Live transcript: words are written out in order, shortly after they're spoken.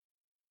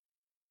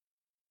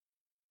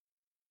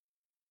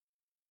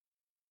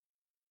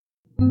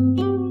Hi,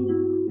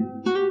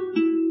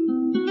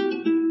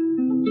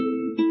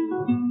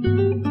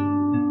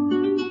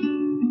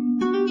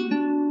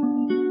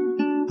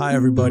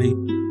 everybody.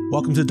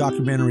 Welcome to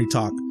Documentary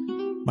Talk.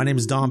 My name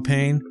is Don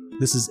Payne.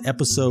 This is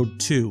episode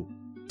 2.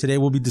 Today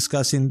we'll be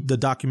discussing the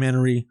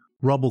documentary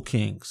Rubble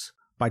Kings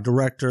by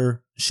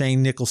director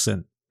Shane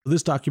Nicholson.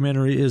 This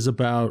documentary is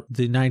about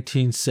the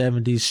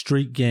 1970s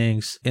street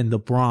gangs in the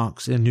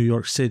Bronx in New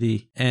York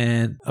City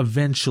and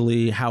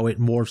eventually how it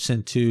morphs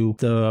into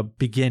the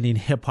beginning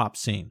hip-hop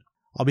scene.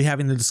 I'll be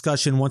having the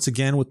discussion once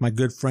again with my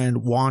good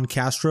friend Juan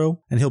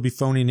Castro, and he'll be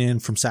phoning in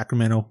from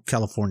Sacramento,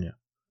 California.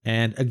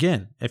 And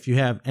again, if you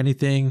have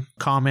anything,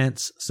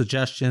 comments,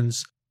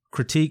 suggestions,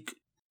 critique,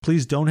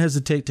 please don't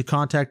hesitate to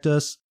contact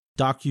us,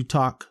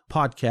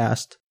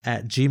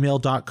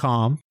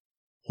 docutalkpodcast@gmail.com,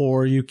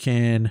 or you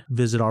can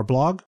visit our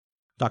blog,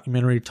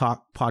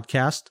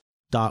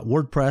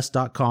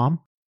 documentarytalkpodcast.wordpress.com,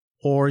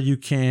 or you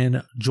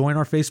can join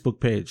our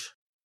Facebook page,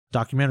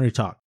 Documentary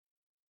Talk.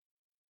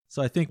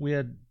 So I think we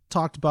had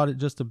talked about it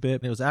just a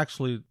bit. It was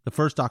actually the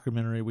first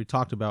documentary we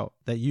talked about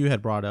that you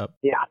had brought up.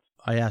 Yeah.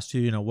 I asked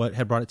you, what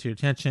had brought it to your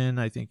attention.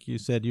 I think you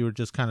said you were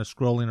just kind of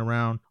scrolling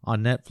around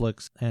on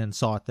Netflix and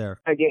saw it there.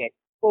 I did.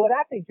 Well, what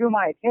actually drew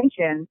my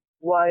attention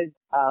was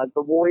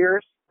The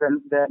Warriors,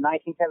 the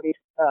 1970s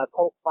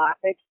cult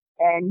classic.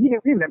 And you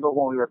remember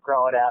when we were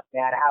growing up,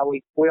 man, how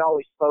we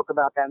always spoke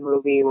about that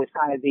movie. It was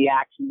kind of the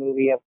action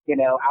movie of,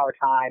 our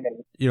time.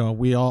 And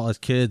we all, as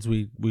kids,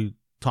 we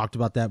talked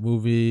about that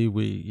movie.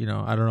 We,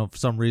 I don't know, for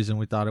some reason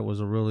we thought it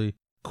was a really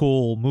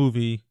cool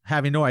movie,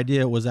 having no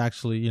idea it was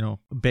actually,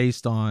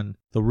 based on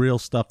the real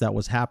stuff that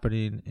was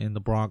happening in the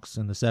Bronx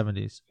in the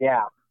 70s.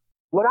 Yeah.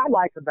 What I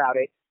like about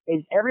it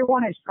is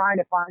everyone is trying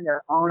to find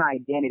their own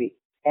identity.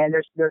 And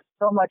there's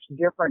so much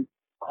different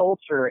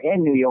culture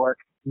in New York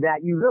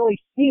that you really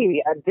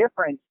see a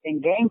difference in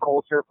gang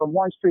culture from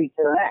one street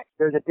to the next.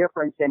 There's a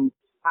difference in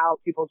how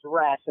people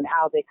dress and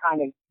how they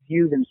kind of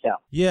view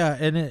themselves. Yeah,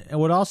 and it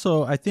would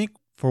also, I think,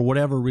 for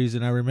whatever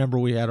reason, I remember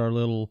we had our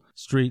little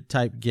street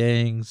type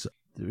gangs.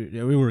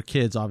 We were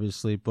kids,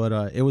 obviously, but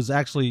it was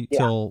actually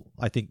till,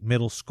 I think,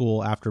 middle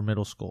school, after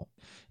middle school.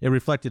 It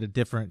reflected a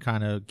different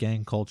kind of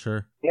gang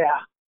culture.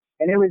 Yeah.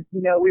 And it was,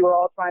 we were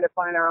all trying to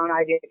find our own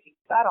identity.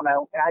 I don't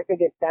know. And I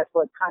think that's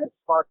what kind of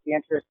sparked the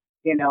interest,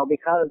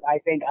 because I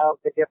think of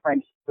the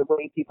difference, the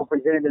way people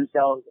presented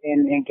themselves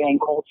in gang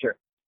culture.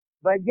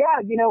 But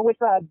yeah, with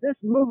this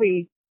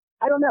movie,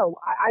 I don't know.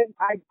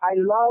 I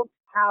love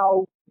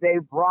how they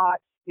brought,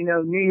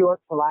 New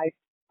York to life.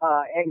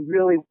 And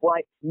really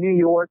what New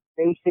York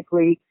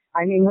basically,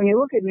 I mean, when you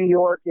look at New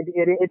York, it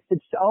has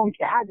its own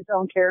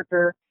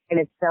character in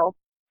itself.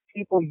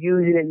 People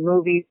use it in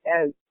movies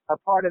as a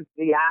part of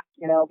the act,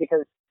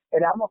 because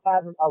it almost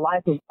has a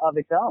life of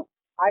its own.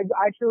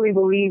 I truly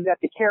believe that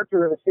the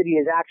character of the city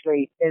is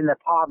actually in the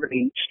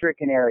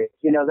poverty-stricken areas.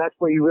 That's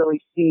where you really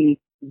see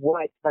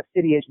what a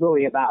city is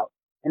really about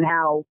and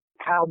how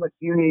much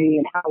unity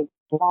and how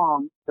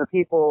strong how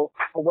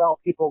well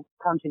people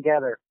come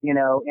together, in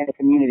a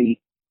community.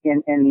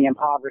 In the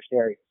impoverished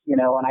areas,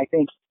 and I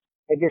think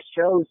it just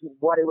shows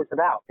what it was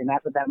about, and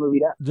that's what that movie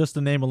does. Just the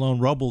name alone,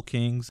 Rubble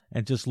Kings,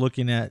 and just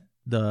looking at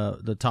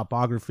the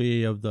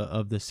topography of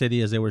the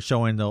city as they were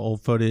showing the old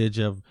footage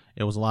of,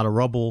 it was a lot of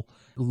rubble.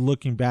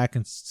 Looking back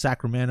in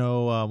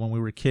Sacramento when we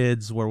were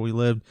kids, where we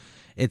lived,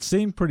 it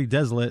seemed pretty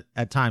desolate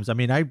at times. I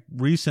mean, I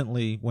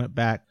recently went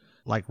back,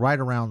 like right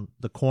around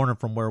the corner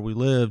from where we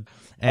lived,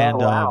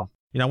 and I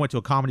went to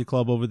a comedy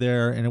club over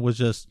there, and it was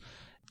just,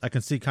 I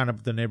can see kind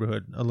of the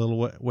neighborhood a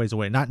little ways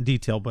away. Not in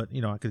detail, but,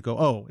 I could go,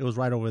 oh, it was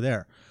right over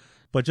there.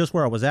 But just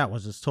where I was at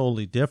was just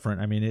totally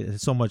different. I mean,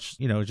 it's so much,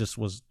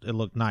 it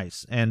looked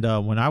nice. And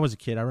when I was a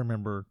kid, I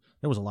remember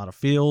there was a lot of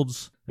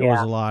fields. There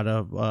was a lot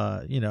of,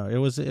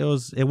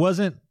 it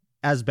wasn't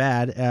as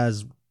bad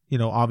as,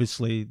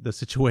 obviously the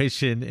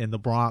situation in the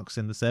Bronx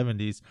in the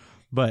 70s.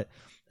 But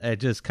it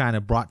just kind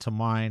of brought to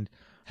mind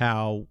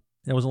how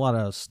there was a lot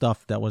of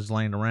stuff that was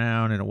laying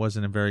around and it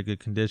wasn't in very good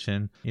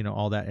condition,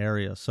 all that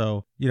area.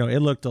 So,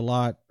 it looked a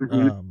lot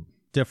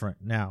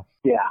different now.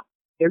 Yeah,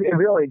 it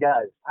really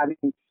does. I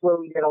mean, where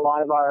we did a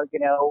lot of our,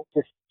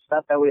 just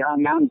stuff that we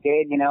hung out and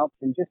did,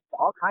 and just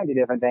all kinds of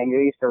different things.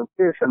 We used to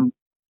do some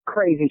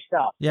crazy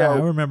stuff. Yeah,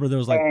 so, I remember there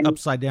was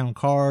upside down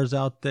cars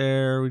out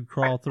there we'd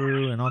crawl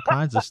through and all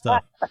kinds of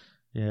stuff.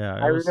 Yeah,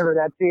 I remember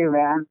that too,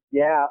 man.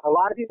 Yeah, a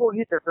lot of people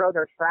used to throw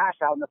their trash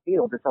out in the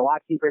field. It's a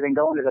lot cheaper than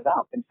going to the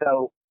dump. And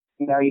so,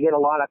 you get a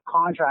lot of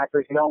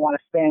contractors who don't want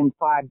to spend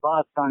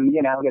 $5 on,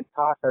 get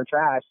toss their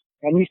trash.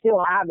 And you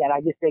still have that.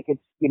 I just think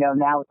it's,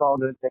 now with all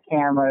the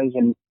cameras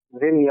and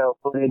video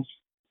footage,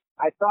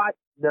 I thought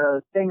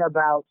the thing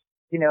about,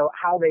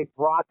 how they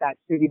brought that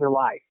city to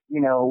life,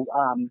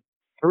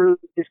 through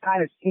just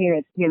kind of seeing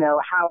it,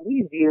 how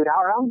we viewed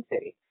our own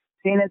city,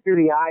 seeing it through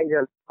the eyes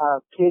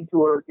of kids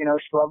who are,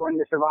 struggling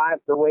to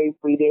survive the way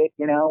we did,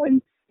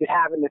 and just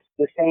having the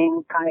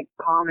same kind of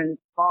common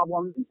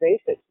problems and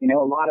faces, a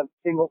lot of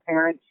single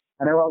parents,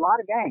 and there were a lot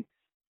of gangs.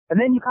 And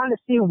then you kind of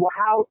see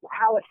how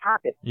it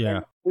happened. Yeah.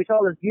 And we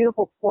saw this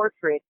beautiful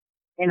portrait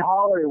in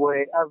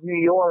Hollywood of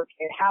New York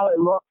and how it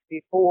looked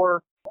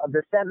before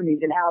the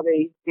 70s and how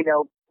they,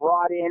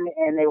 brought in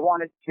and they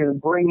wanted to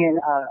bring in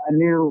a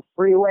new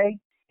freeway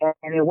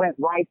and it went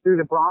right through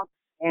the Bronx.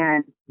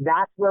 And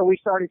that's where we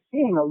started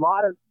seeing a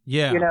lot of,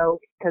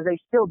 because they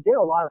still did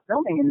a lot of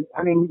filming. And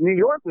I mean, New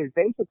York was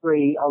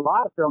basically, a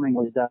lot of filming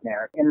was done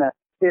there in the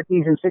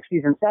 50s and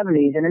 60s and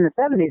 70s. And in the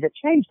 70s, it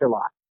changed a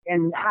lot.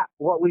 And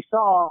what we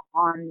saw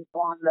on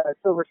the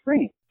silver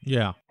screen.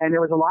 Yeah. And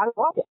there was a lot of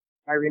rubble,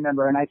 I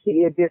remember. And I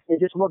see it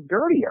just looked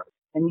dirtier.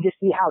 And you just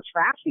see how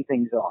trashy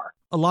things are.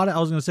 A lot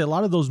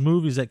of those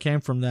movies that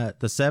came from the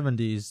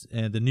 70s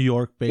and the New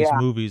York-based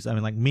movies, I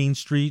mean, like Mean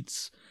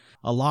Streets,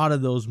 a lot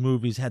of those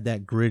movies had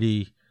that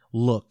gritty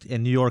look,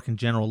 and New York in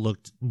general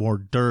looked more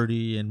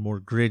dirty and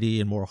more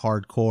gritty and more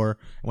hardcore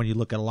when you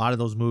look at a lot of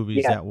those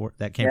movies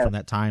that came from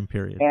that time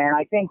period. And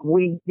I think there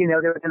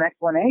was an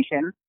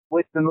explanation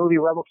with the movie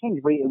Rebel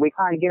Kings. We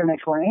kind of get an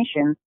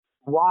explanation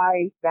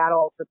why that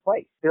all took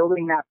place,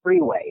 building that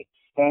freeway.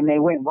 And they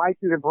went right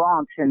through the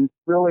Bronx and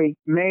really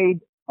made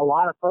a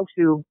lot of folks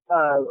who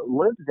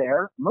lived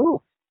there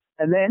move.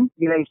 And then,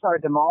 they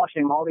started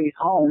demolishing all these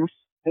homes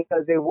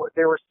because there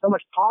was so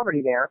much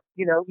poverty there.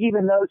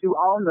 Even those who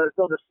owned the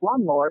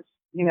slumlords,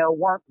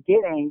 weren't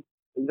getting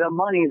the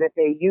money that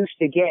they used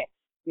to get,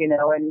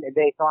 and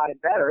they thought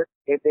it better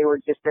if they were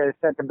just to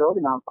set the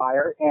building on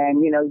fire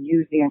and,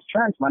 use the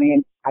insurance money.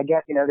 And I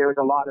guess, there was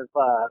a lot of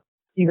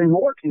even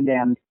more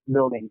condemned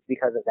buildings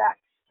because of that.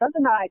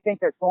 Something that I think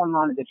that's going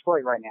on in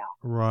Detroit right now.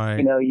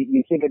 Right.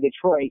 You think of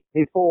Detroit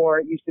before,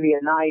 it used to be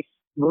a nice,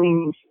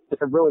 lean,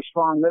 with a really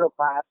strong middle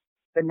class.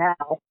 But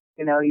now,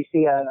 you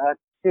see a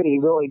city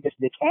really just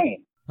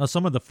decaying. Now,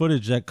 some of the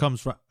footage that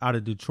comes out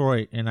of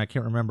Detroit, and I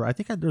can't remember, I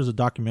think there's a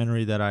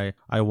documentary that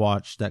I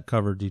watched that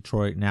covered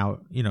Detroit now,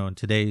 in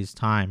today's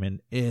time, and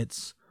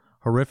it's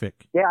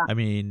horrific. Yeah. I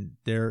mean,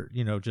 they're,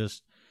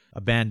 just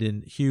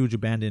huge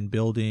abandoned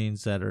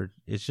buildings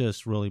it's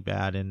just really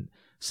bad and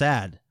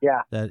sad.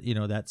 Yeah. That,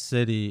 that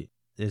city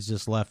is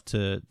just left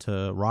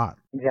to rot.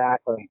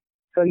 Exactly.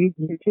 So you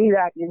see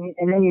that,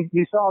 and then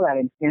you saw that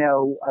in,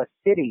 a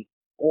city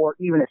or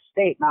even a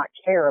state not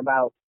care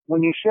about,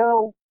 when you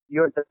show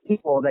the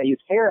people that you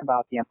care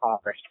about the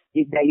impoverished,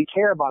 that you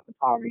care about the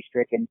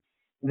poverty-stricken,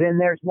 then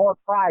there's more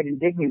pride and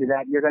dignity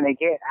that you're going to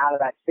get out of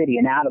that city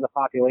and out of the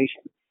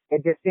population.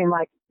 It just seemed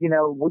like, you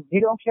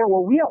don't care,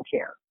 well, we don't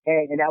care.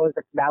 And that was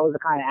the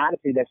kind of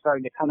attitude that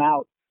started to come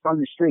out from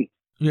the streets.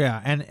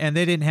 Yeah, and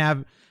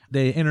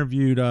they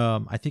interviewed,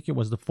 I think it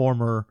was the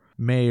former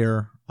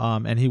mayor,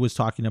 and he was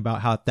talking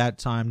about how at that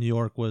time New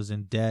York was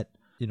in debt,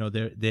 and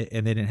they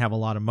didn't have a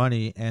lot of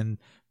money. And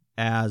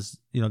as,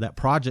 that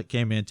project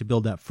came in to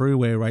build that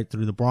freeway right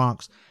through the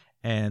Bronx,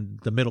 and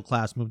the middle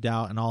class moved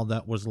out, and all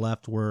that was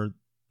left were,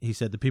 he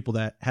said, the people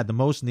that had the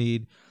most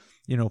need,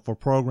 for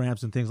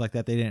programs and things like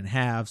that, they didn't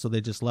have, so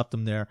they just left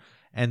them there.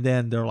 And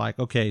then they're like,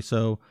 okay,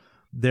 so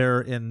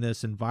they're in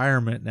this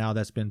environment now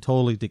that's been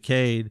totally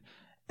decayed.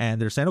 And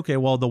they're saying, okay,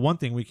 well, the one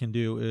thing we can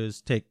do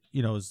is take,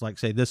 is like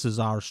say, this is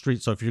our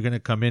street. So if you're going to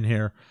come in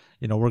here,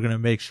 we're going to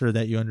make sure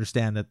that you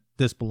understand that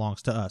this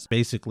belongs to us,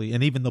 basically.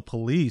 And even the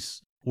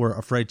police were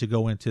afraid to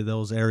go into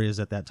those areas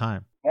at that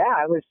time.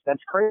 Yeah,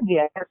 that's crazy.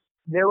 I guess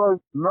there were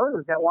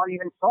murders that weren't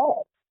even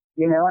solved,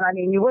 and I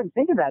mean, you wouldn't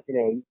think of that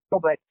today.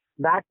 But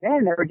back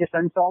then, there were just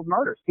unsolved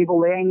murders. People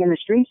laying in the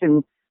streets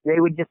and they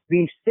would just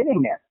be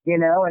sitting there,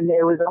 and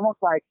it was almost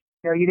like,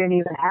 you didn't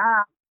even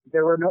have,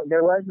 there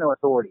was no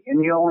authority,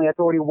 and the only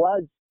authority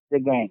was the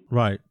gang.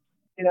 Right.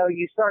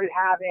 You started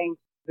having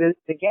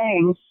the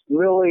gangs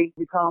really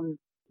become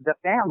the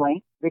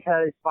family,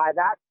 because by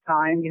that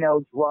time,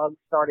 drugs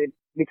started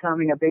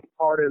becoming a big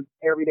part of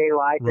everyday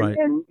life. Right.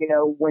 And,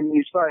 when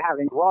you start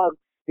having drugs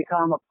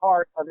become a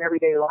part of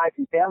everyday life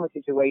and family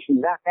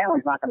situations, that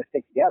family's not going to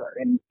stick together.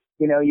 And,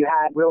 you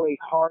had really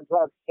hard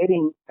drugs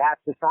hitting that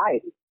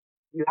society.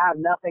 You have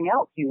nothing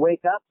else. You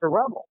wake up to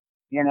rubble.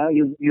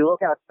 You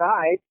look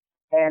outside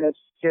and it's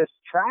just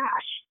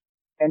trash.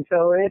 And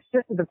so it's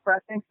just a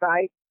depressing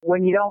sight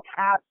when you don't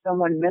have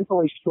someone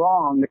mentally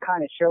strong to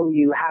kind of show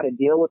you how to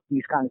deal with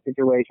these kind of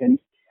situations.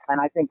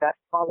 And I think that's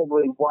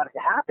probably what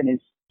happened, is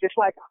just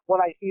like what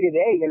I see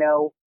today,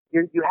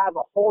 you have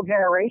a whole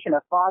generation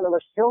of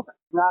fatherless children.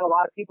 Not a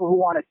lot of people who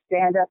want to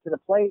stand up to the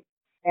plate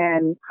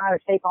and kind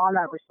of take on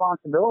that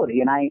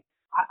responsibility. And I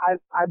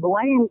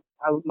blame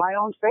my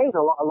own faith,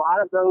 a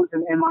lot of those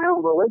in my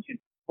own religion,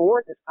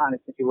 for this kind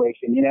of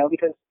situation,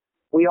 because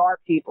we are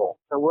people.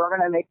 So we're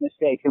going to make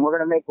mistakes, and we're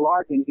going to make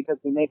large ones because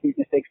we make these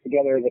mistakes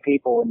together as a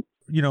people. And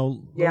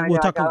we'll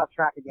talk. I got off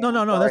track again.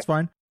 No, that's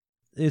fine.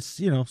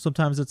 It's,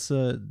 sometimes it's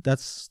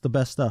that's the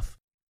best stuff.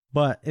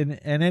 But in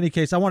any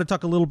case, I want to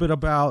talk a little bit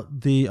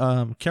about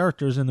the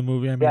characters in the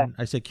movie. I mean,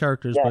 I say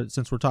characters, but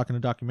since we're talking a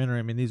documentary,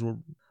 I mean,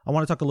 I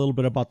want to talk a little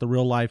bit about the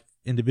real life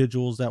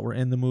individuals that were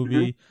in the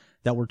movie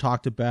that were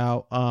talked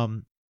about.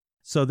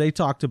 So they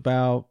talked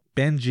about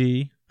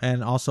Benji,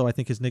 and also I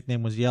think his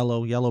nickname was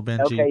Yellow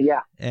Benji. Okay,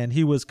 yeah. And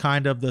he was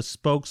kind of the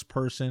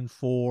spokesperson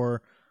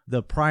for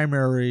the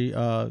primary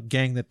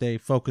gang that they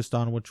focused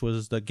on, which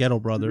was the Ghetto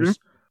Brothers.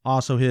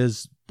 also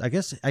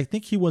I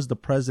think he was the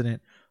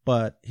president,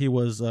 but he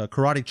was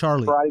Karate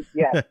Charlie. Right,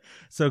 yeah.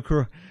 So,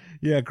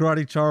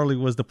 Karate Charlie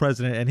was the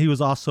president, and he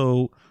was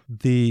also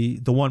the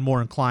one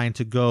more inclined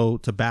to go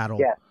to battle.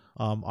 Yeah.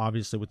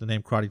 Obviously, with the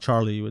name Karate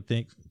Charlie, you would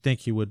think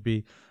he would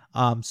be.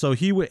 So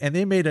he would, and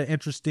they had an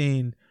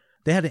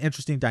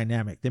interesting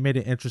dynamic. They made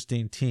an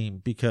interesting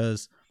team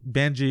because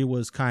Benji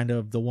was kind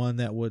of the one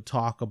that would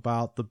talk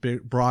about the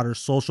broader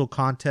social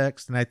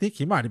context, and I think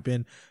he might have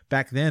been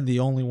back then the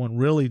only one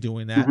really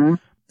doing that,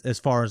 as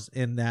far as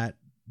in that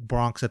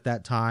Bronx at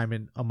that time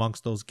and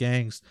amongst those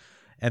gangs.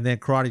 And then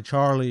Karate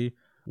Charlie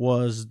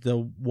was the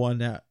one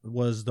that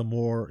was the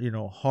more,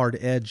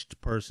 hard-edged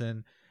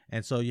person.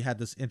 And so you had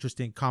this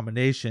interesting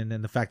combination,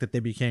 and the fact that they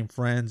became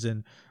friends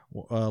and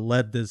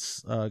led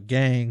this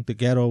gang, the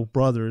Ghetto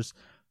Brothers,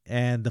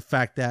 and the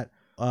fact that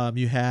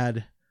you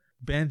had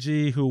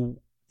Benji, who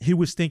he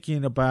was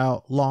thinking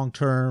about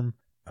long-term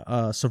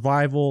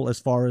survival as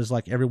far as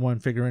like everyone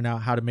figuring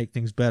out how to make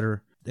things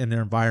better in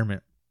their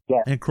environment.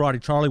 Yeah. And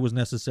Karate Charlie was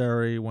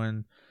necessary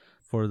when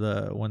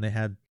they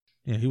had,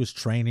 he was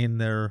training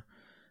the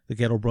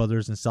Ghetto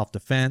Brothers in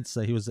self-defense.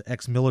 He was an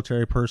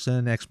ex-military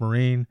person,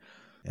 ex-Marine.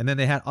 And then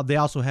they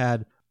also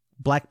had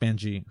Black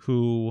Benji,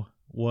 who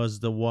was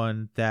the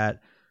one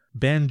that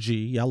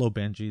Benji, Yellow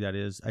Benji, that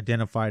is,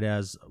 identified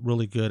as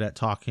really good at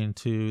talking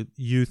to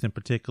youth in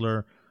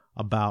particular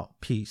about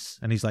peace.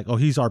 And he's like, oh,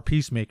 he's our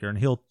peacemaker.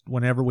 And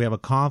whenever we have a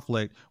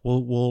conflict,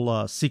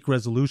 we'll seek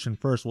resolution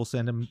first. We'll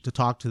send him to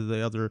talk to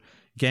the other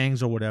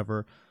gangs or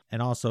whatever.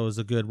 And also is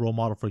a good role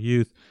model for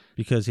youth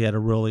because he had a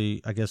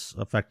really, I guess,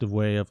 effective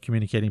way of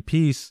communicating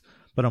peace.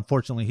 But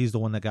unfortunately, he's the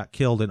one that got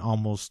killed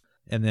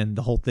and then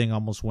the whole thing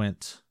almost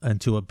went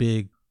into a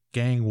big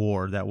gang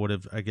war that would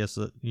have, I guess,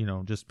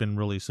 just been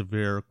really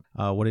severe.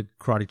 What did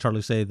Karate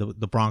Charlie say?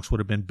 The Bronx would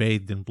have been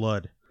bathed in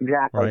blood.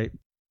 Exactly. Right.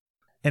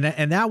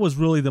 And that was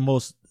really the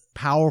most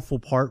powerful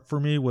part for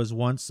me was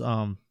once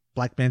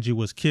Black Benji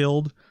was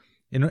killed,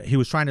 and he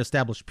was trying to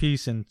establish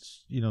peace, and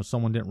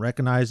someone didn't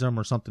recognize him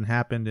or something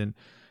happened,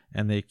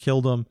 and they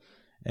killed him.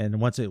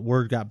 And once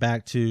word got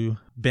back to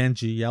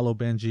Benji, Yellow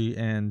Benji,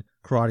 and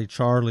Karate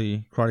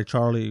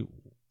Charlie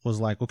was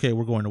like, okay,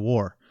 we're going to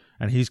war.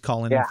 And he's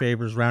calling in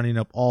favors, rounding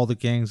up all the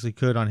gangs he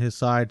could on his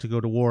side to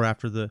go to war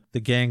after the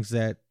gangs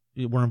that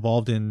were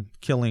involved in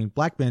killing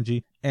Black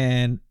Benji.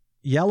 And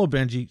Yellow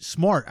Benji,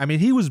 smart. I mean,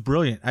 he was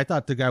brilliant. I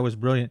thought the guy was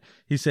brilliant.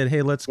 He said,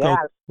 hey, let's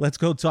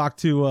go talk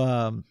to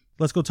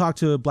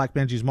Black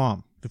Benji's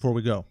mom before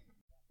we go.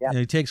 Yeah. And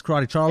he takes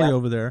Karate Charlie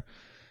over there.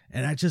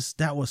 And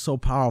that was so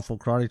powerful.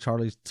 Karate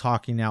Charlie's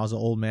talking now as an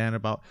old man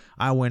about,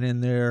 I went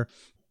in there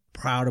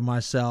proud of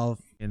myself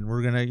and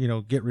we're going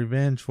to, get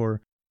revenge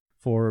for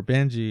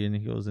Benji. And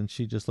he goes, and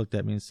she just looked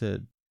at me and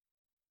said,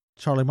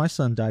 Charlie, my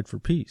son died for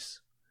peace.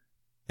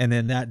 And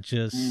then that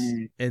just,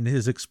 and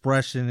his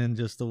expression and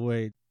just the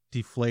way it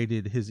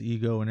deflated his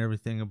ego and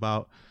everything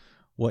about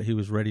what he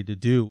was ready to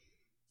do.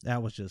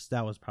 That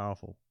was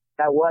powerful.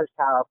 That was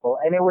powerful.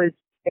 And it was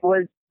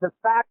the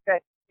fact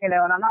that, and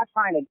I'm not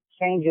trying to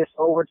change this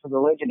over to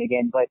religion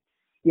again, but,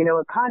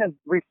 it kind of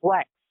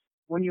reflects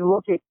when you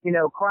look at,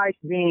 Christ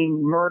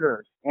being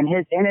murdered and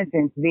his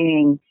innocence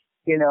being,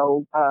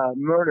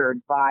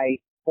 murdered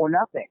for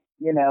nothing,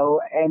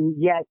 and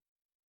yet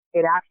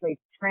it actually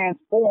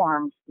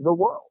transformed the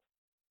world.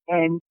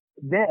 And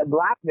then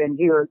Black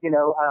Benji, or,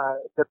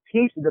 the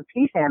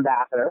peace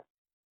ambassador,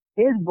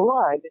 his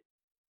blood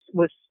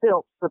was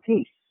spilt for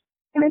peace,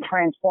 and it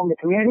transformed the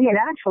community. And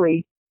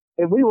actually,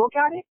 if we look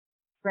at it,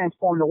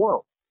 transformed the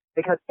world,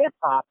 because hip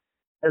hop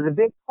is a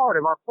big part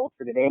of our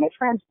culture today, and it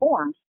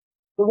transforms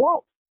the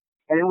world.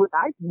 And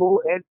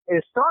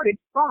it started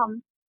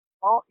from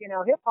all,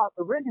 hip hop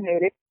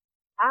originated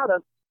out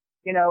of,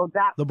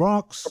 the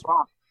Bronx.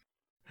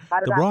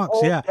 The Bronx,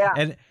 yeah.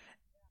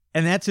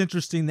 And that's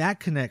interesting, that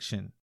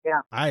connection.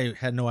 Yeah. I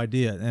had no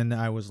idea. And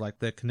I was like,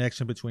 the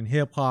connection between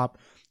hip hop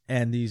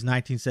and these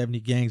 1970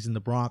 gangs in the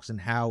Bronx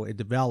and how it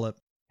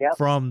developed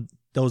from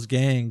those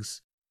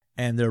gangs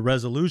and their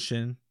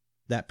resolution,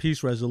 that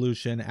peace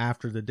resolution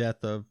after the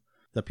death of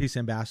the peace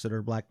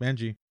ambassador, Black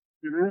Benji,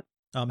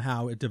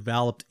 how it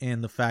developed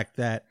in the fact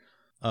that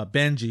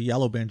Benji,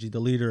 Yellow Benji, the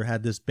leader,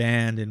 had this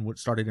band and what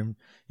started him,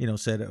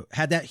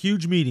 had that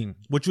huge meeting,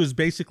 which was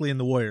basically in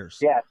The Warriors.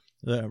 Yeah.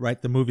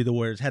 The movie The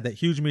Warriors had that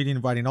huge meeting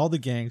inviting all the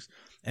gangs.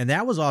 And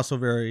that was also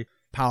very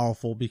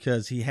powerful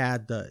because he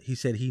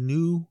said he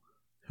knew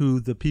who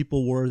the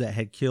people were that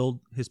had killed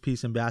his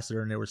peace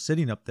ambassador, and they were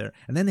sitting up there.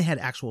 And then they had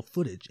actual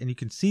footage, and you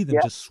can see them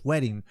just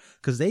sweating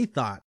because they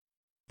thought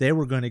they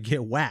were going to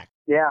get whacked.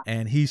 Yeah.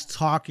 And he's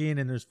talking,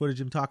 and there's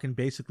footage of him talking,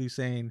 basically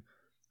saying,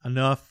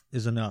 enough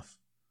is enough,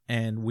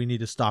 and we need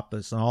to stop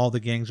this. And all the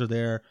gangs are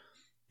there,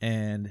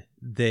 and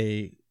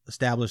they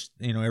established,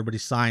 everybody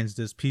signs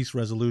this peace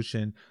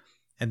resolution.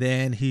 And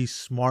then he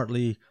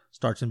smartly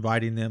starts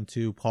inviting them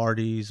to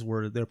parties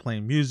where they're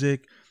playing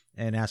music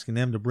and asking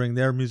them to bring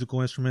their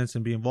musical instruments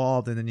and be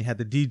involved. And then you had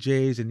the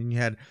DJs, and then you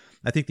had,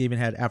 I think they even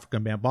had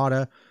African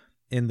Bambaataa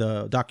in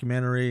the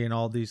documentary, and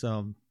all these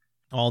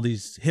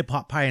hip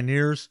hop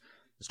pioneers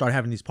start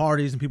having these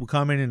parties and people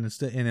coming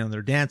and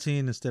they're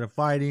dancing instead of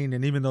fighting.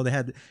 And even though they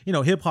had,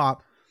 hip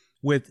hop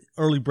with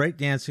early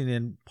breakdancing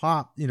and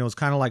pop, it's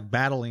kind of like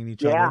battling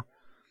each other.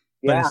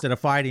 But instead of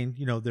fighting,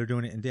 they're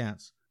doing it in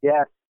dance.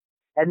 Yes.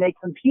 And they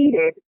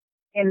competed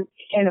in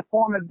a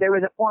form of, there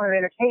was a form of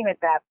entertainment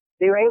that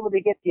they were able to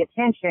get the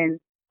attention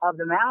of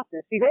the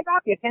masses. See, they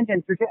got the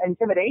attention through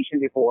intimidation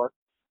before,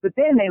 but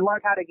then they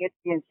learned how to get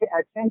the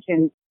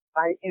attention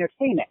by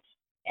entertainment.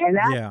 And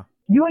that,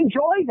 you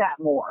enjoy that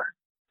more.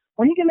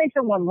 When you can make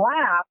someone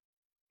laugh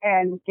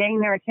and gain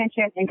their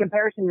attention in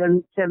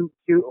comparison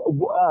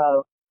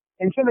to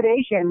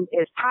intimidation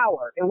is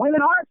power. And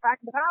women are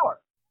attracted to power,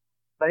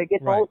 but it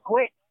gets old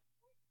quick.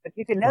 But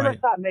you can never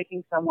stop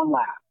making someone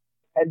laugh.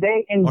 And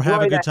they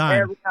enjoy that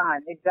every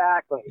time.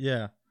 Exactly.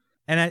 Yeah.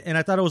 And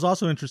I thought it was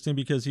also interesting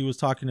because he was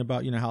talking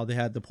about, how they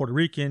had the Puerto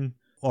Rican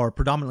or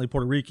predominantly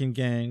Puerto Rican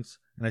gangs,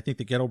 and I think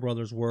the Ghetto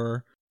Brothers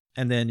were,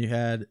 and then you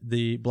had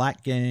the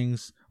black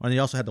gangs, and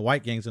you also had the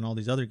white gangs and all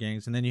these other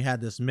gangs, and then you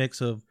had this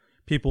mix of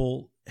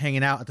people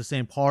hanging out at the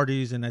same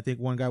parties, and I think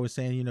one guy was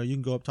saying, you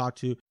can go up talk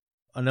to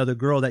another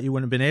girl that you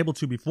wouldn't have been able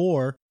to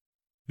before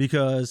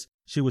because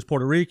she was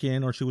Puerto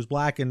Rican or she was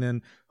black, and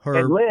then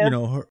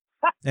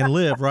and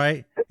live,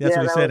 right? That's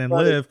what he said, and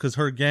live, because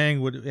her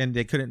gang and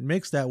they couldn't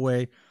mix that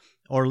way,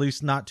 or at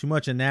least not too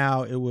much. And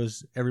now it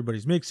was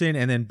everybody's mixing.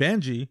 And then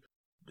Benji,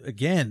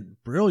 again,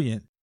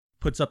 brilliant,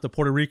 puts up the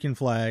Puerto Rican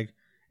flag,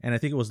 and I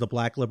think it was the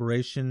Black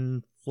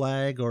Liberation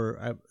flag,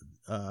 or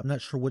I'm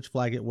not sure which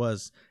flag it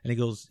was. And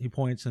he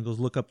points and goes,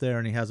 look up there,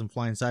 and he has them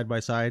flying side by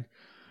side.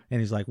 And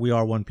he's like, we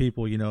are one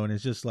people, and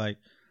it's just like,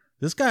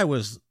 this guy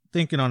was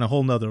thinking on a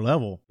whole nother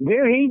level.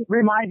 Dude, he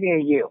reminds me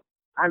of you.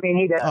 I mean,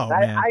 he does. Oh,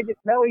 I just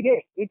know he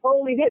did. He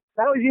totally did.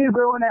 That was you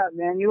growing up,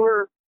 man.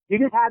 You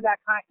just had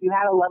you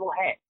had a level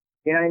head.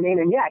 You know what I mean?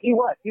 And he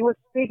was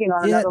speaking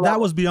on another level. That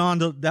was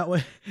beyond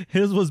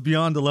his was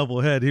beyond the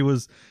level head. He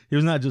was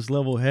not just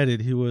level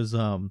headed. He was,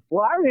 well,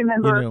 I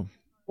remember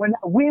when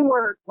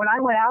I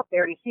went out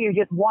there to see you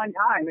just one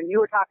time, and you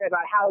were talking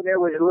about how there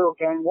was a little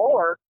gang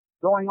war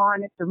going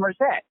on at the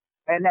Merced,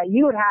 and that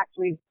you had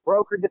actually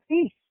brokered the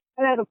peace.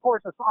 And that, of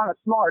course, it's on a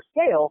smaller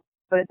scale,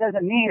 but it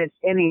doesn't mean it's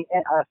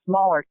a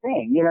smaller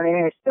thing. You know what I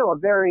mean? It's still a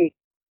very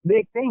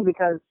big thing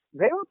because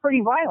they were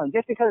pretty violent.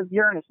 Just because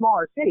you're in a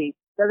smaller city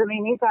doesn't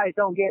mean these guys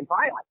don't get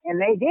violent. And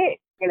they did,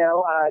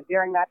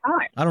 during that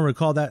time. I don't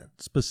recall that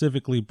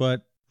specifically,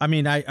 but I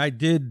mean, I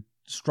did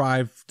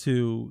strive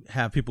to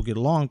have people get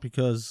along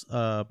because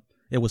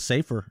it was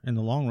safer in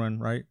the long run,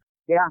 right?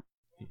 Yeah.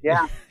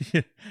 Yeah.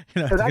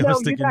 I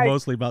was thinking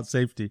mostly about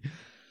safety.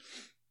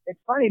 It's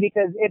funny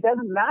because it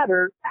doesn't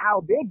matter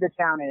how big the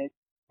town is.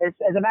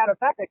 As a matter of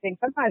fact, I think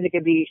sometimes it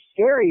can be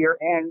scarier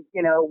and,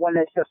 when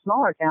it's a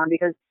smaller town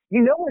because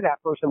you know where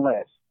that person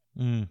lives.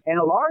 Mm. In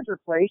a larger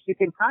place, you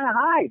can kind of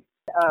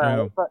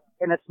hide. But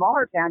in a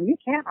smaller town, you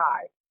can't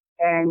hide.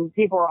 And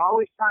people are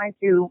always trying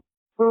to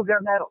prove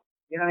their mettle,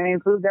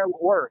 prove their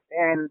worth.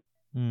 And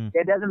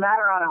it doesn't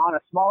matter in a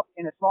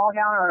small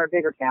town or in a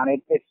bigger town.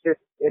 It's just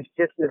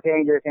as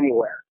dangerous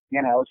anywhere,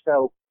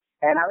 So,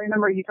 and I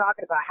remember you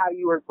talking about how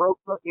you were broke,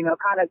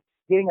 kind of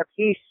getting a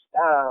piece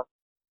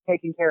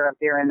taken care of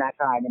there in that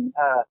time. And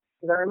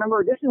because I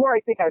remember this is where I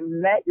think I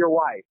met your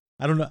wife.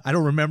 I don't know. I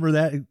don't remember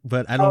that,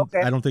 but I don't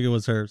think it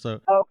was her. So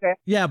okay.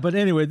 Yeah, but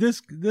anyway,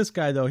 this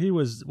guy though,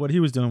 what he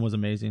was doing was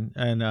amazing,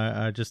 and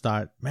I just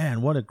thought,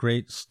 man, what a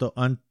great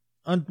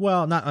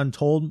well, not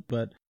untold,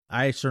 but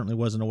I certainly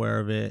wasn't aware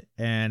of it,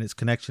 and its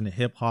connection to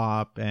hip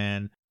hop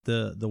and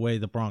the way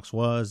the Bronx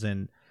was,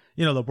 and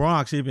the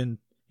Bronx, even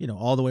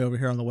all the way over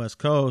here on the West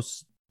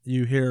Coast,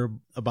 you hear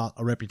about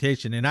a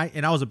reputation, and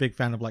I was a big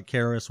fan of like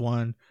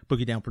KRS-One,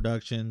 Boogie Down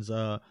Productions,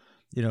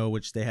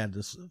 which they had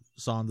this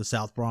song, The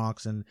South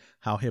Bronx, and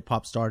how hip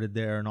hop started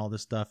there and all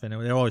this stuff. And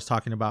they're always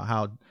talking about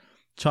how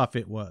tough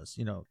it was,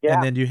 Yeah.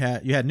 And then you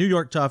had New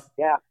York tough.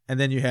 Yeah. And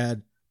then you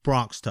had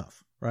Bronx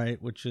tough,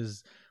 right? Which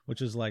is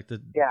like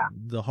the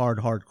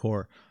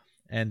hardcore.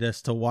 And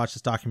just to watch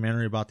this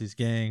documentary about these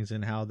gangs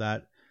and how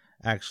that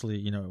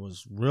actually, it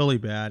was really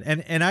bad.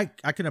 And I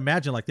can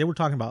imagine, like, they were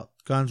talking about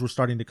guns were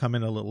starting to come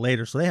in a little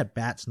later. So they had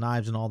bats,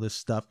 knives, and all this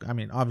stuff. I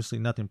mean, obviously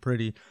nothing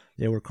pretty.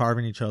 They were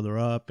carving each other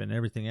up and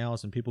everything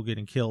else and people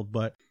getting killed.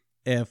 But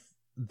if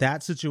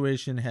that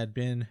situation had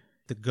been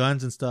the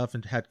guns and stuff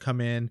and had come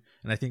in,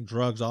 and I think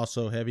drugs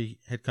also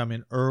had come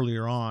in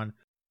earlier on,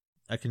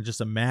 I can just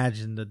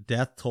imagine the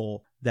death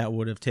toll that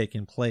would have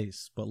taken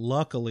place. But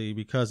luckily,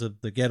 because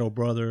of the Ghetto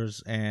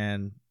Brothers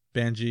and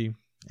Benji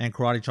and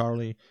Karate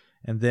Charlie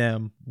and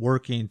them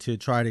working to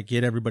try to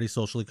get everybody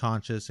socially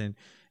conscious and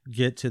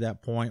get to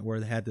that point where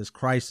they had this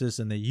crisis,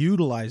 and they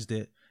utilized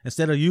it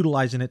instead of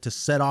utilizing it to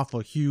set off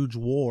a huge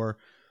war.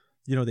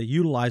 They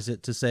utilized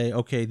it to say,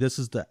 okay, this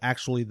is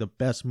actually the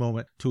best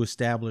moment to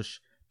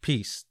establish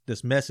peace.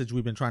 This message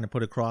we've been trying to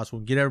put across.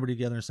 We'll get everybody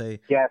together and say,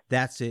 yes,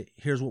 that's it.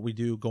 Here's what we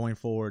do going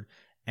forward,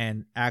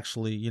 and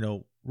actually,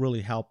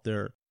 really help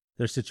their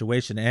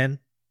situation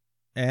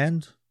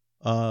and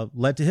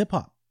led to hip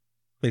hop,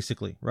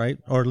 basically, right?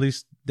 Or at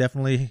least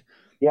definitely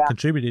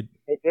contributed.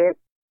 It did.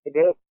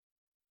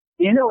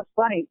 You know what's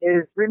funny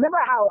is, remember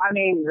how, I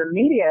mean, the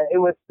media, it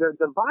was,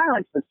 the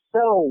violence was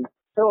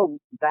so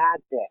bad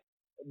then.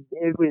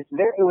 It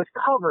was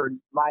covered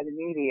by the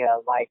media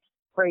like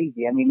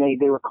crazy. I mean,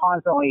 they were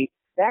constantly,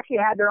 they actually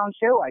had their own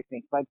show, I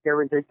think. Like, there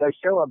was a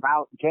show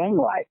about gang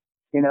life,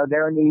 you know,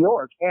 there in New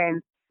York.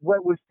 And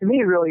what was to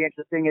me really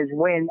interesting is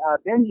when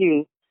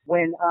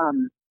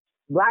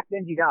Black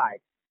Benji died,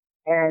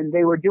 and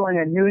they were doing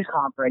a news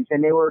conference,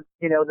 and they were,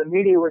 you know, the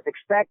media was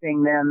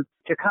expecting them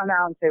to come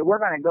out and say, we're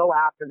going to go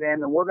after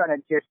them, and we're going to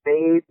just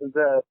bathe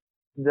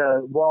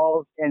the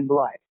walls in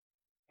blood.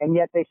 And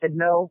yet they said,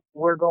 no,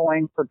 we're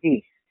going for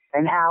peace.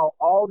 And how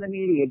all the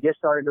media just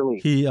started to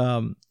leave.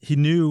 He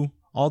knew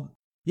all.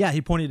 Yeah,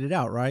 he pointed it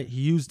out, right?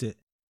 He used it.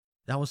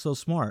 That was so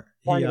smart.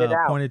 He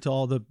pointed to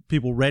all the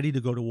people ready to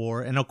go to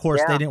war, and of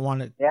course they didn't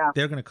want to. Yeah.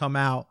 They're going to come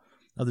out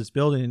of this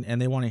building,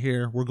 and they want to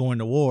hear we're going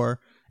to war.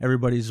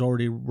 Everybody's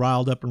already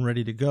riled up and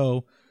ready to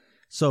go.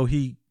 So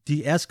he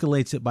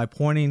de-escalates it by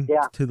pointing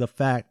to the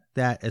fact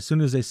that as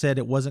soon as they said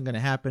it wasn't going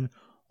to happen,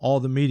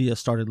 all the media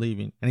started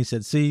leaving. And he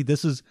said, see,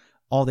 this is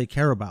all they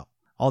care about.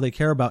 All they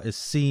care about is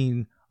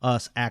seeing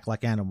us act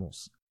like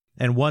animals.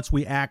 And once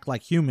we act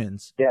like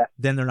humans,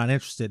 then they're not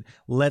interested.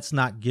 Let's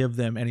not give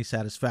them any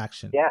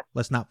satisfaction. Yeah.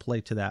 Let's not play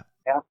to that.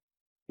 Yeah.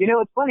 You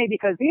know, it's funny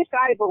because these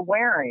guys were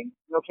wearing,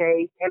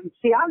 okay, and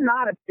see, I'm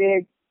not a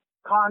big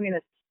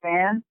communist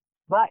fan,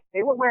 but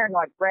they were wearing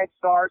like red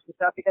stars and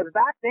stuff because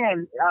back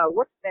then,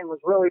 what's the name was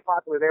really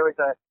popular. There was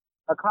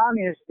a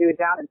communist dude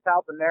down in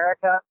South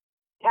America.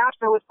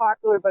 Castro was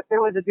popular, but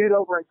there was a dude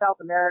over in South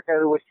America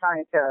who was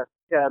trying to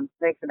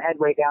make some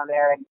headway down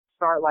there and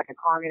start like a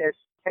communist,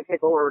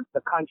 take over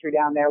the country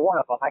down there. One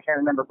of them, I can't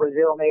remember,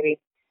 Brazil maybe.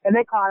 And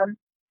they caught him,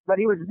 but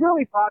he was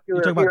really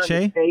popular here in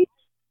the States.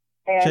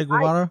 And Che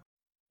Guevara?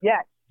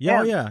 Yes.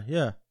 Yeah,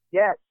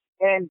 Yes.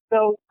 And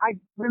so I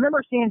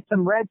remember seeing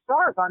some red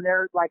stars on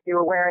there, like they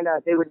were wearing,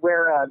 they would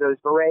wear those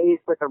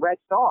berets with a red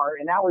star.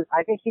 And that was,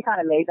 I think he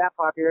kind of made that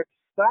popular.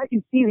 But I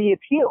can see the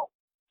appeal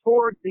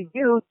towards the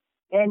youth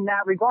in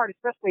that regard,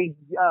 especially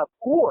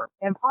poor,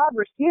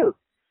 impoverished youth,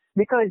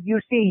 because you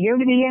see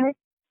unity in it.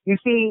 You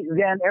see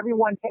them,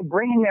 everyone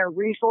bringing their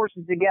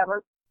resources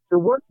together to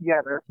work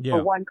together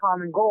for one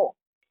common goal.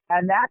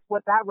 And that's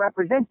what that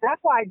represents. That's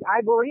why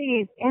I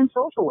believe in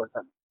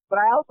socialism. But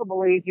I also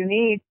believe you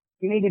need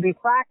to be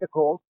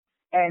practical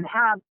and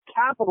have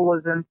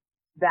capitalism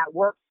that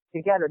works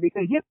together.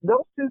 Because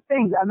those two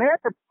things,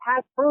 America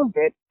has proved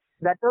it,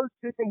 that those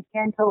two things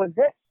can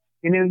coexist.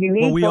 You know, you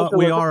need. Well,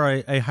 we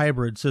are a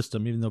hybrid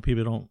system, even though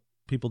people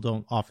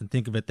don't often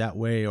think of it that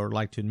way or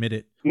like to admit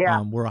it.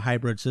 Yeah. We're a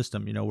hybrid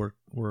system. You know,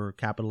 we're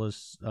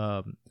capitalists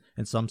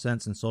in some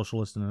sense and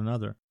socialists in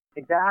another.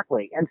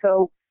 Exactly. And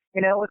so,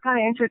 you know, it was kind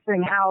of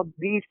interesting how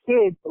these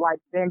kids like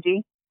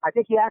Benji, I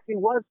think he actually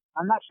was,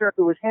 I'm not sure if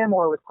it was him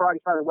or it was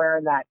Karate started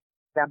wearing that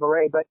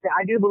beret, but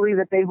I do believe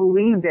that they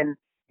believed in,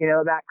 you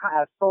know, that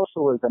kind of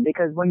socialism,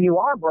 because when you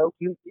are broke,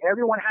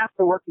 everyone has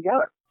to work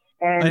together.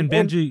 And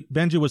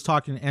Benji was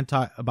talking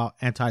about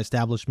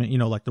anti-establishment, you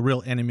know, like the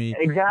real enemy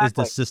is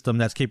the system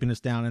that's keeping us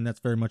down, and that's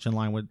very much in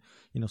line with,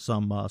 you know,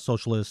 some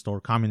socialist or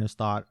communist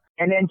thought.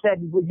 And then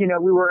said, you know,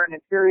 we were an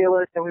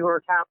imperialist and we were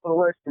a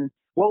capitalist, and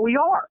well, we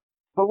are,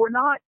 but we're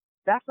not.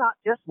 That's not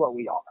just what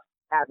we are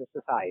as a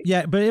society.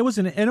 Yeah, but it was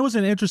an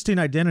interesting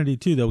identity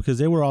too, though, because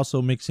they were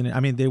also mixing it.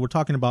 I mean, they were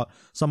talking about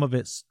some of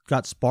it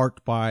got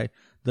sparked by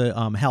the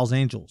Hell's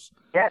Angels.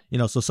 Yes. You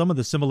know, so some of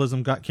the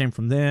symbolism came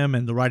from them,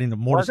 and the riding of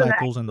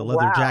motorcycles and the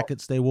leather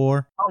jackets they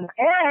wore.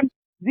 And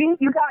you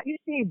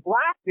see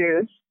black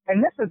dudes,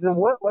 and this is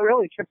what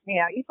really trips me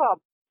out. You saw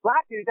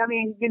black dudes. I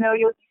mean, you know,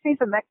 you see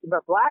some Mexican,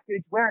 but black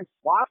dudes wearing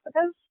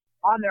swastikas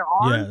on their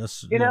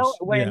arms. Yeah,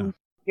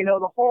 you know,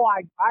 the whole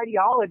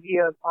ideology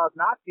of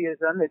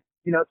Nazism is,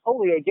 you know,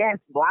 totally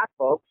against black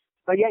folks.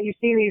 But yet you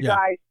see these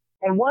guys,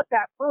 and what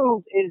that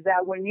proves is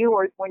that when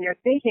you're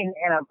thinking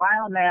in a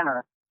violent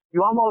manner,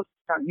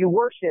 you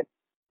worship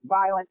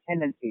violent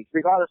tendencies,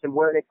 regardless of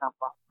where they come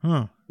from.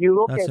 Huh. You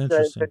look at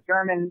the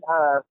German,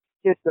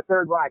 just the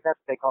Third Reich, that's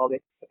what they called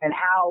it, and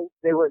how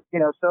they were, you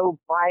know, so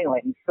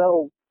violent and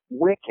so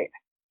wicked.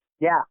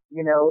 Yeah,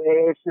 you know,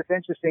 it's just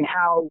interesting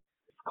how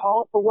it's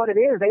called for what it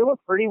is. They look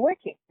pretty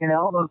wicked, you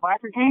know, those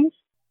biker gangs.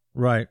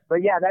 Right.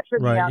 But yeah, that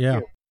tripped me out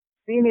too.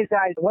 Seeing these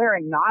guys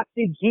wearing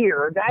Nazi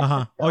gear, that's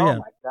my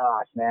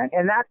gosh, man.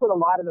 And that's what a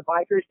lot of the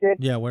bikers did.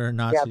 Yeah, wearing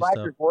Nazi stuff.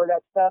 Yeah, bikers wore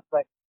that stuff,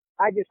 but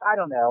I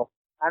don't know.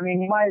 I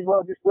mean, you might as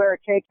well just wear a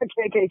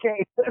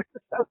KKK or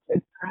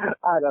something.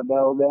 I don't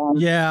know,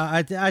 man. Yeah,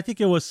 I think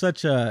it was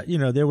such a, you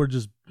know, they were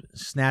just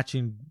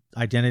snatching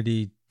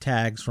identity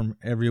tags from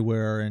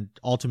everywhere, and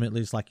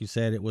ultimately, it's like you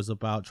said, it was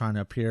about trying to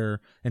appear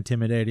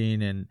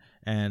intimidating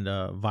and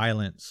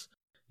violence,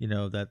 you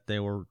know, that they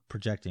were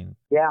projecting.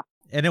 Yeah.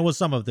 And it was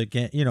some of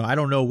the you know, I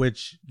don't know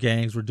which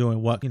gangs were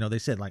doing what. You know, they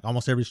said like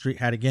almost every street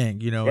had a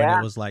gang, you know, and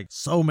it was like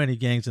so many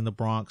gangs in the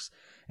Bronx.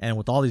 and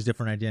with all these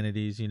different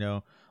identities,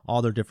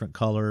 all their different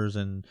colors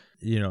and,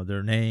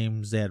 their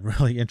names. They had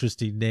really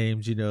interesting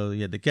names. You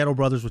had the Ghetto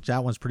Brothers, which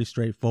that one's pretty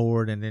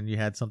straightforward. And then you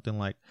had something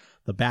like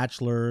the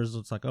Bachelors.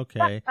 It's like,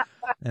 okay.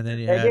 And then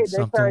you had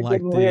something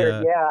like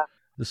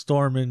the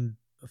Stormin'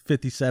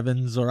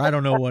 57s, or I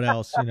don't know what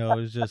else,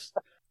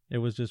 it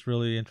was just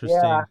really interesting.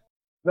 Yeah.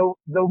 The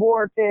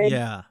War Pigs.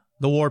 Yeah.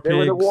 The War Pigs. They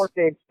were the War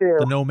Pigs too.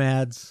 The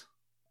Nomads.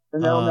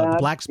 The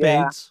Black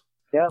Spades. Yeah.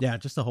 Yep. Yeah,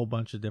 just a whole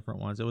bunch of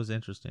different ones. It was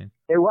interesting.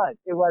 It was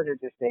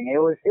interesting. It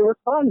was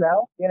fun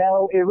though. It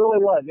really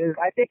was.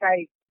 I think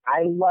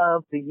I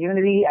love the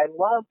unity. I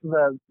love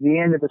the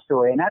end of the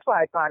story, and that's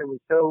why I thought it was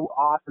so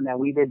awesome that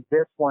we did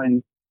this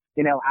one,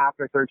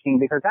 after 13,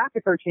 because after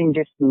 13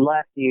 just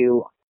left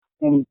you,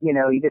 and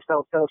you just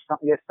felt so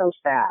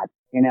sad,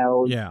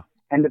 yeah,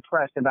 and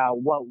depressed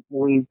about what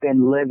we've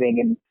been living,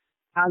 and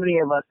how many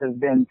of us have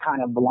been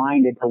kind of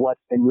blinded to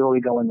what's been really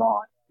going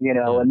on,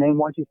 and then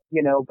once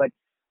but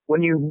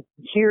when you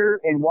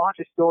hear and watch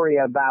a story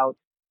about,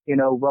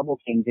 Rebel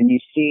Kings, and you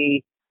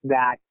see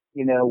that,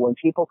 when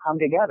people come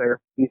together,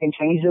 you can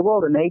change the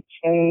world, and they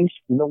changed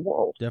the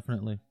world.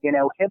 Definitely.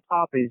 Hip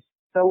hop is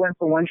so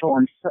influential,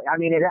 and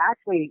it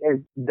actually has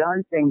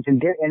done things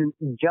and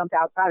jumped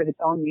outside of its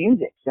own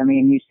music.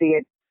 You see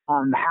it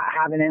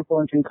have an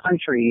influence in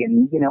country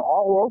and,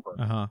 all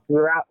over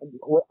throughout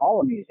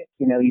all of music.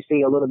 You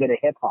see a little bit of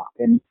hip hop,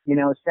 and,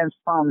 it stems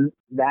from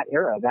that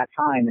era, that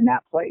time, and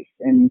that place.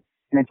 And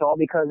it's all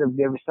because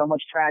there was so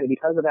much tragedy.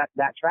 Because of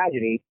that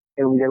tragedy,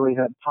 there was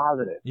a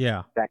positive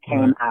that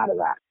came out of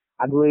that.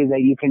 I believe that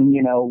you can,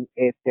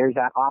 if there's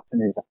that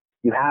optimism,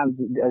 you have,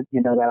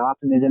 that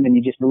optimism, and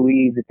you just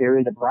believe that there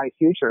is a bright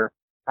future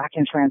that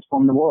can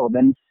transform the world.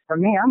 And for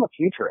me, I'm a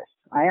futurist.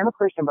 I am a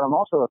Christian, but I'm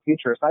also a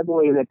futurist. I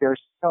believe that there's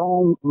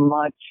so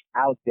much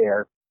out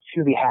there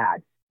to be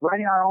had. Right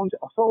in our own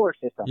solar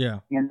system,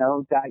 that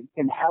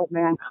can help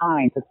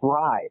mankind to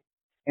thrive.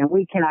 And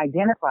we can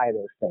identify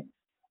those things.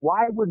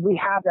 Why would we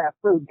have that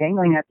fruit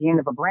dangling at the end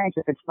of a branch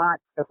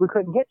if we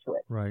couldn't get to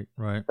it? Right,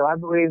 right. So I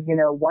believe,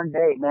 one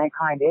day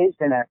mankind is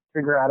going to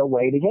figure out a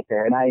way to get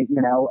there. And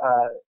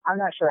I'm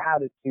not sure how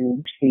to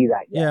see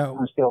that yet. Yeah.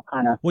 I'm still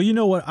kind of.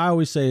 Well, what I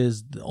always say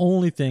is the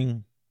only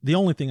thing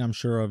I'm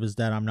sure of is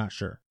that I'm not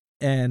sure.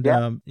 And,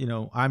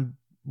 I'm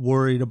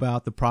worried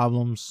about the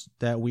problems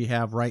that we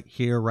have right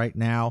here, right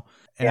now.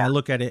 And I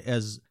look at it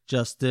as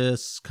just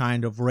this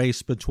kind of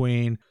race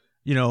between,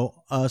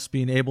 us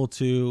being able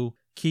to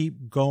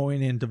keep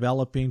going and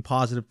developing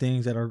positive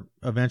things that are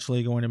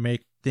eventually going to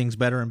make things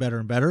better and better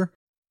and better.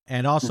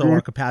 And also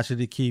our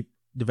capacity to keep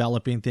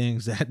developing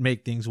things that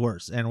make things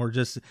worse. And we're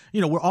just,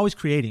 we're always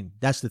creating.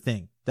 That's the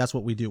thing. That's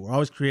what we do. We're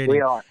always creating.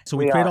 We are. So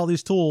we create all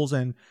these tools,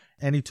 and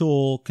any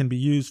tool can be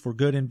used for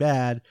good and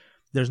bad.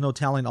 There's no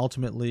telling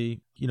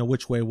ultimately,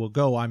 which way we'll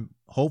go. I'm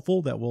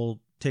hopeful that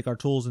we'll take our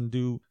tools and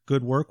do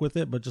good work with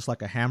it. But just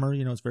like a hammer,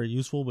 it's very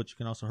useful, but you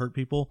can also hurt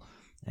people.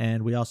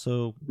 And we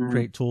also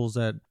create tools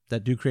that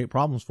do create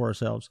problems for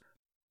ourselves.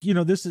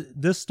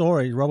 This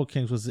story, Rebel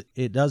Kings,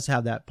 it does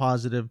have that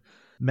positive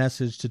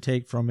message to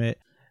take from it.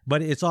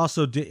 But it's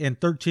also, and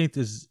 13th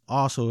is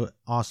also an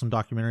awesome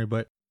documentary,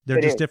 but they're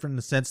just different in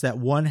the sense that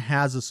one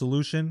has a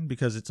solution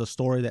because it's a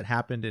story that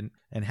happened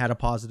and had a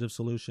positive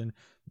solution,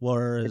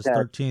 whereas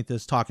 13th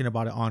is talking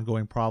about an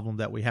ongoing problem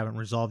that we haven't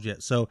resolved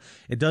yet. So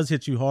it does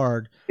hit you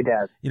hard. It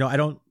does. I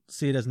don't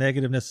see it as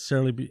negative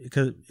necessarily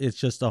because it's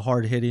just a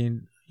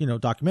hard-hitting,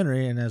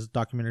 documentary, and as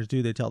documentaries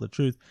do, they tell the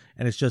truth,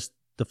 and it's just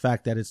the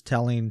fact that it's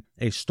telling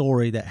a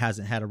story that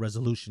hasn't had a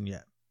resolution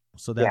yet.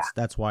 So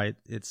that's why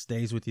it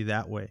stays with you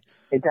that way.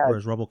 It does.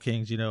 Whereas Rebel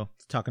Kings,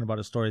 it's talking about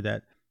a story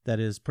that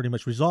is pretty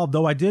much resolved.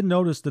 Though I did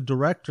notice the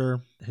director,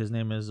 his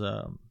name is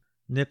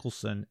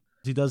Nicholson.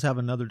 He does have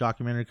another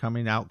documentary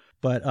coming out,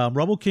 but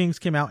Rebel Kings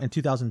came out in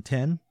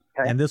 2010,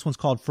 and this one's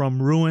called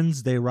From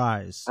Ruins They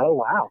Rise. Oh,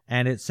 wow.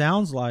 And it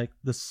sounds like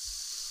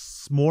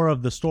more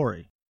of the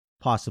story.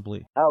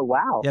 Possibly. Oh,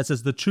 wow. Yeah, it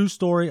says the true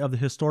story of the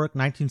historic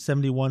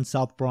 1971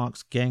 South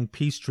Bronx gang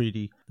peace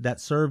treaty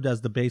that served as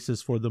the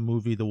basis for the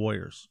movie The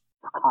Warriors.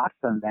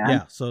 Awesome, man.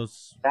 Yeah, so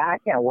I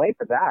can't wait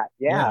for that.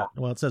 Yeah.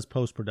 Well, it says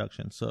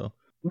post-production, so.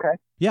 Okay.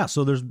 Yeah,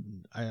 so there's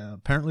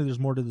apparently there's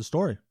more to the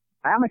story.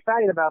 I'm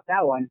excited about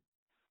that one.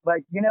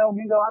 But,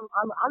 Mingo,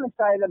 I'm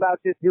excited about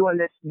just doing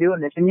this.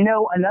 And,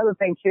 another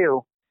thing,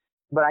 too,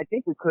 but I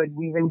think we could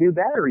even do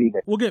better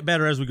even. We'll get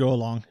better as we go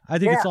along. I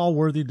think it's all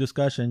worthy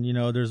discussion.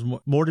 There's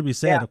more to be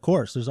said. Of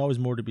course, there's always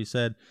more to be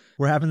said.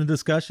 We're having the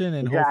discussion,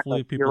 and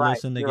hopefully people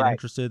listen, they get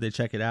interested, they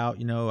check it out.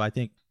 I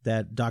think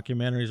that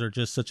documentaries are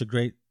just such a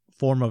great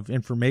form of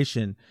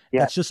information.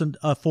 Yeah. It's just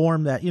a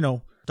form that,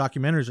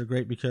 documentaries are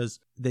great because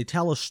they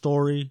tell a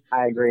story.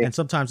 I agree. And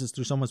sometimes it's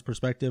through someone's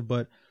perspective,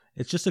 but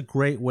it's just a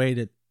great way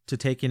to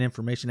take in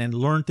information and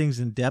learn things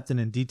in depth and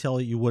in detail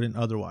that you wouldn't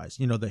otherwise.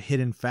 The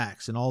hidden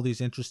facts and all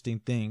these interesting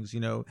things,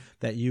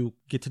 that you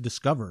get to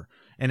discover.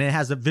 And it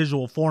has a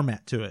visual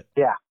format to it.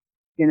 Yeah.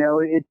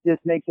 It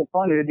just makes it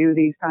fun to do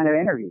these kind of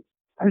interviews.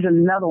 There's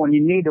another one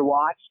you need to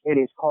watch. It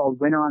is called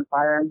Winter on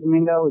Fire,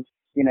 Domingo. It's,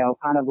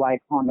 kind of like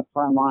on the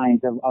front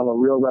lines of a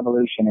real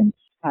revolution. And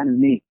kind of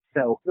neat.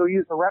 So go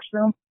use the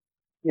restroom,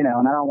 and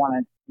I don't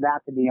want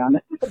that to be on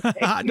it.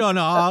 No,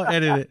 I'll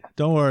edit it.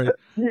 Don't worry.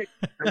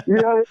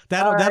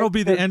 That'll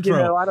be the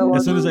intro.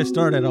 As soon as I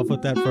start it, I'll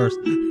put that first.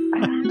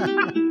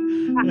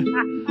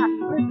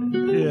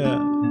 Yeah.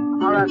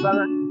 All right,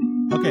 brother.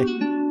 Okay.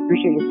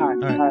 Appreciate your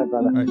time. All right,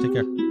 brother. All right, take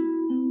care.